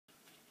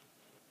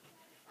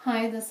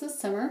Hi, this is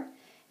Summer,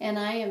 and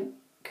I have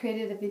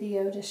created a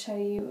video to show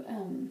you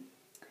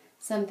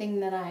something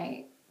that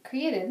I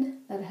created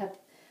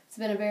it's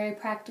been a very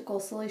practical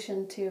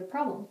solution to a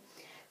problem.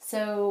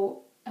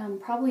 So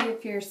probably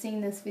if you're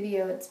seeing this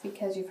video, it's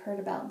because you've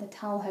heard about the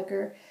towel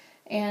hugger,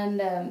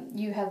 and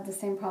you have the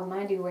same problem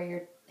I do, where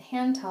your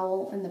hand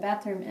towel in the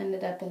bathroom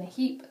ended up in a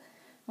heap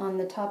on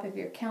the top of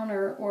your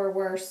counter, or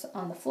worse,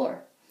 on the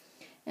floor.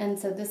 And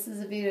so this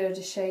is a video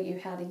to show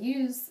you how to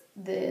use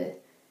the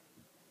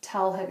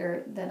towel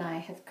hugger that I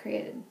have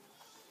created.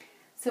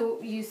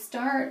 So you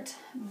start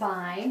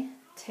by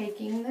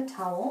taking the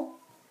towel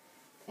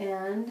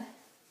and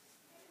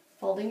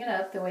folding it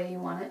up the way you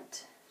want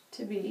it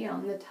to be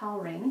on the towel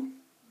ring.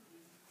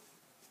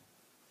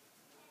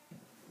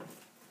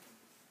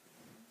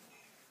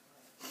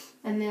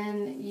 And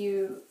then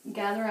you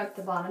gather up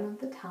the bottom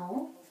of the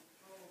towel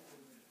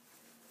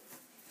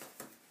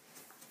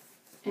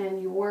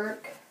and you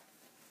work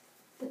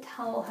the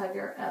towel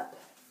hugger up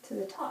to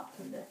the top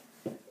of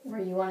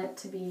where you want it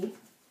to be,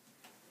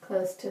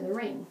 close to the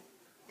ring.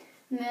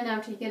 And then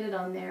after you get it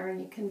on there,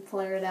 you can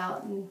flare it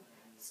out and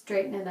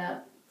straighten it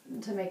up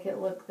to make it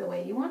look the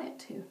way you want it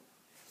to.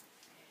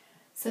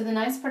 So the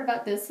nice part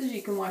about this is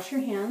you can wash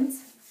your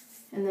hands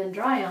and then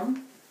dry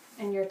them,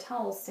 and your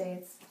towel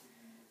stays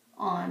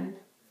on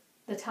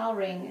the towel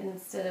ring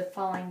instead of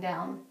falling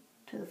down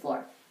to the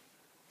floor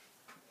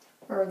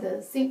or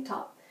the sink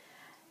top.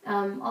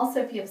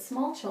 Also, if you have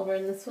small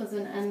children, this was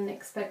an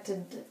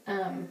unexpected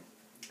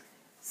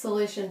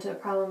solution to a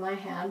problem I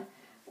had.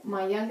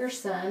 My younger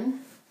son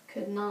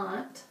could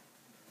not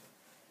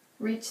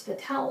reach the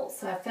towel,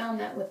 so I found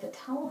that with the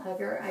towel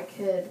hugger I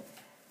could,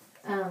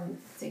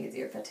 it's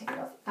easier if I take it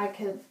off, I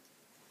could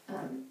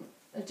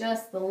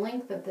adjust the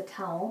length of the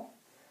towel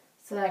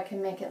so that I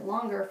can make it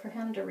longer for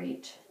him to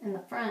reach in the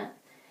front,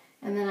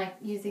 and then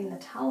using the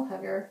towel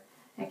hugger,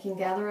 I can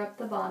gather up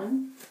the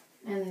bottom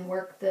and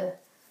work the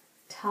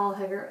towel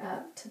hugger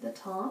up to the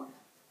top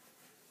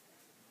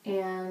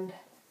and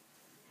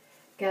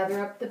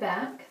gather up the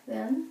back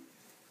then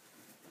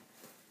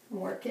and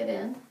work it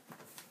in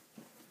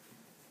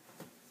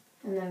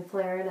and then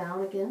flare it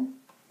out again.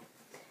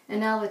 And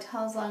now the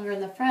towel's longer in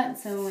the front,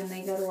 so when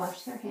they go to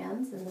wash their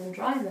hands and then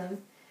dry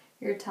them,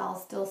 your towel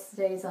still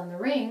stays on the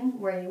ring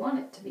where you want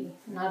it to be,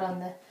 not on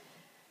the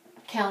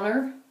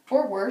counter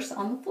or worse,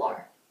 on the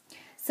floor.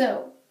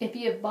 So if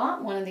you have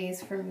bought one of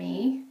these from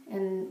me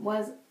and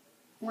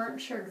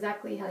weren't sure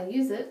exactly how to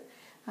use it,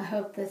 I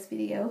hope this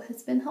video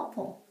has been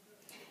helpful.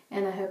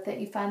 And I hope that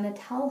you find the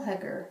towel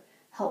hugger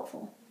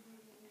helpful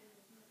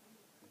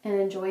and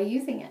enjoy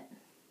using it.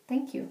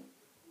 Thank you.